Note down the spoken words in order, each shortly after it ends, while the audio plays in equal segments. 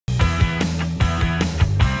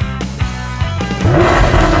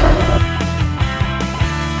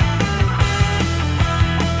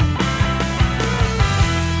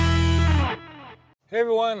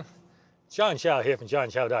everyone, John Chow here from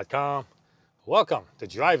johnchow.com. Welcome to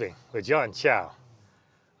Driving with John Chow.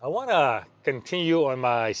 I want to continue on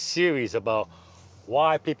my series about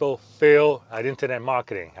why people fail at internet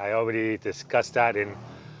marketing. I already discussed that in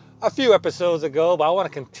a few episodes ago, but I want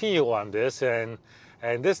to continue on this. And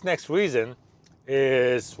this next reason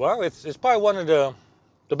is, well, it's probably one of the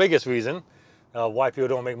biggest reason why people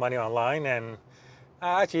don't make money online. And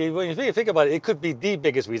actually, when you think about it, it could be the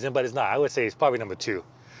biggest reason, but it's not. I would say it's probably number two.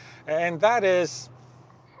 And that is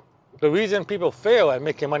the reason people fail at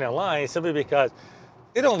making money online is simply because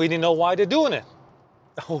they don't really know why they're doing it.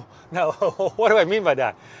 Oh, now, what do I mean by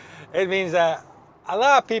that? It means that a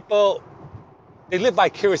lot of people, they live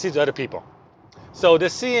vicariously to other people. So they're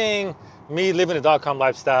seeing me living a .com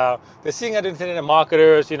lifestyle. They're seeing other internet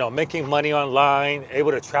marketers, making money online,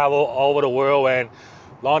 able to travel all over the world, and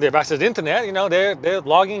long they have access to the internet, they're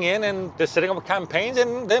logging in and they're setting up campaigns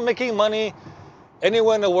and they're making money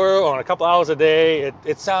anywhere in the world on a couple hours a day.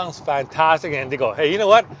 It sounds fantastic, and they go, hey, you know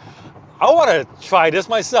what? I want to try this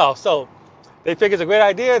myself. So they think it's a great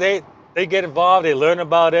idea. They get involved. They learn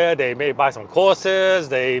about it. They may buy some courses.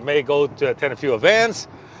 They may go to attend a few events,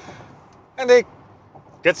 and they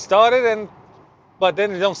get started. But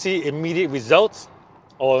then they don't see immediate results,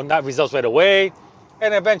 or not results right away.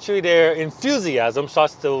 And eventually their enthusiasm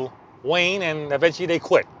starts to wane, and eventually they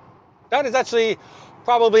quit. That is actually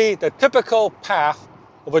probably the typical path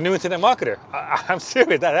of a new internet marketer. I'm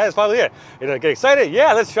serious, that is probably it. Get excited,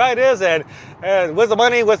 yeah, let's try this, and where's the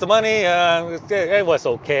money, it was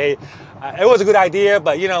okay. It was a good idea,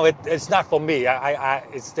 but it's not for me.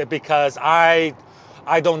 It's because I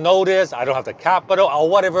don't know this, I don't have the capital, or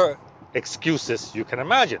whatever excuses you can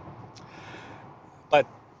imagine. But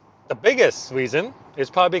the biggest reason is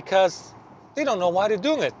probably because they don't know why they're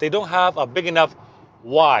doing it. They don't have a big enough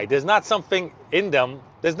why. There's not something in them.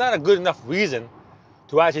 There's not a good enough reason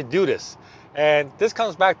to actually do this. And this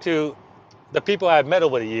comes back to the people I've met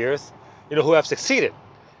over the years, who have succeeded.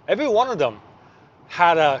 Every one of them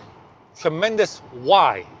had a tremendous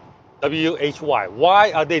why, W-H-Y.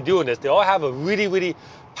 Why are they doing this? They all have a really, really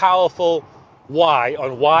powerful why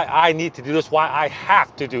on why I need to do this, why I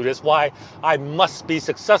have to do this, why I must be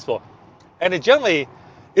successful. And it generally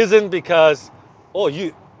isn't because,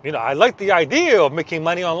 I like the idea of making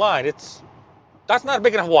money online. That's not a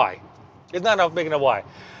big enough why. It's not a big enough why.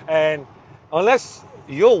 And unless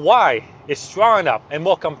your why is strong enough and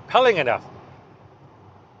more compelling enough,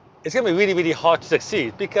 it's going to be really, really hard to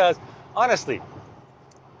succeed. Because honestly,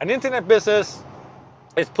 an internet business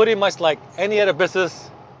is pretty much like any other business,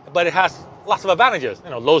 but it has lots of advantages.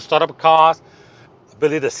 Low startup costs,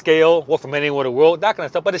 ability to scale, work from anywhere in the world, that kind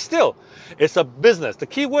of stuff. But it's a business. The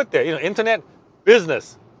key word there, internet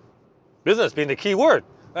business. Business being the key word.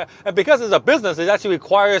 Right? And because it's a business, it actually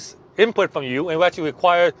requires input from you, and it actually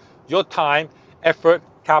requires your time, effort,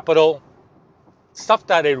 capital, stuff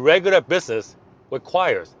that a regular business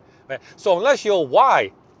requires. Right? So unless your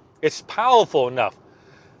why is powerful enough,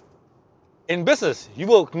 in business, you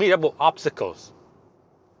will meet up with obstacles.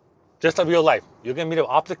 Just like real life. You're going to meet an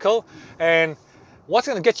obstacle, and what's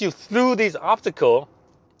going to get you through these obstacles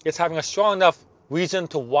is having a strong enough reason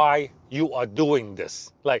to why you are doing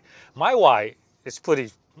this. Like my why is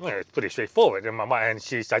pretty straightforward. And I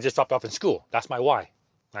just dropped off in school. That's my why.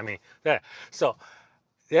 Yeah. So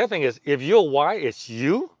the other thing is, if your why is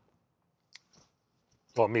you,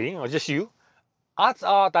 for me, or just you, odds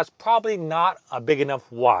are that's probably not a big enough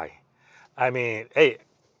why. Hey,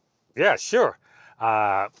 yeah, sure.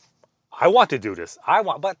 I want to do this.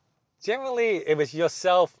 But generally, if it's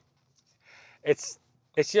yourself, it's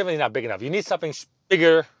generally not big enough. You need something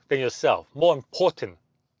bigger than yourself, more important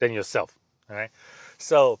than yourself. All right.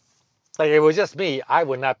 So, like, if it was just me, I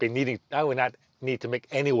would not need to make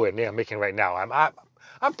anywhere near making right now.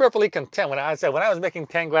 I'm perfectly content. When I was making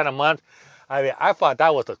 10 grand a month, I thought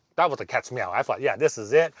that was the cat's meow. I thought, yeah, this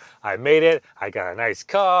is it. I made it. I got a nice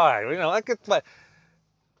car. But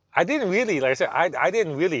I didn't really, like I said, I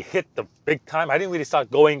didn't really hit the big time. I didn't really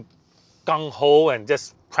start going gung-ho and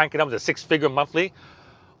just cranking up to 6-figure monthly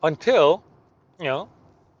until,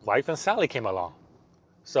 wife and Sally came along.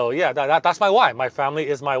 So yeah, that's my why. My family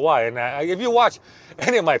is my why. And if you watch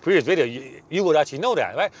any of my previous videos, you would actually know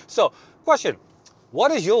that, right? So question,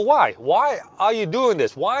 what is your why? Why are you doing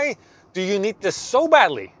this? Why do you need this so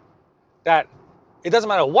badly that it doesn't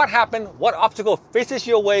matter what happened, what obstacle faces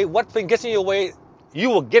your way, what thing gets in your way, you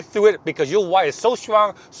will get through it because your why is so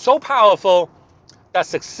strong, so powerful that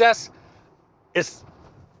success is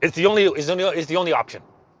the only option,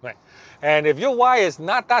 right? And if your why is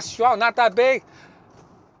not that strong, not that big,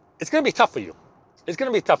 it's going to be tough for you. It's going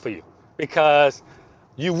to be tough for you because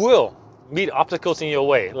you will meet obstacles in your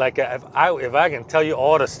way. Like if I can tell you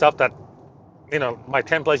all the stuff that, you know, my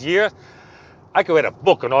 10 plus years, I could write a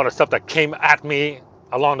book on all the stuff that came at me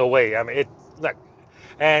along the way. I mean, it like,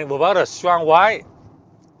 and without a strong why,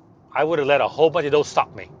 I would have let a whole bunch of those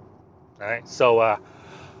stop me. All right, so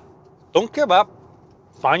don't give up.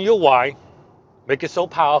 Find your why. Make it so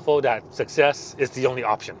powerful that success is the only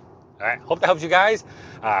option. All right, hope that helps you guys.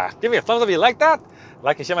 Give me a thumbs up if you like that.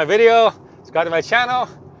 Like and share my video. Subscribe to my channel.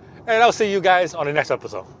 And I'll see you guys on the next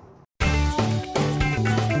episode.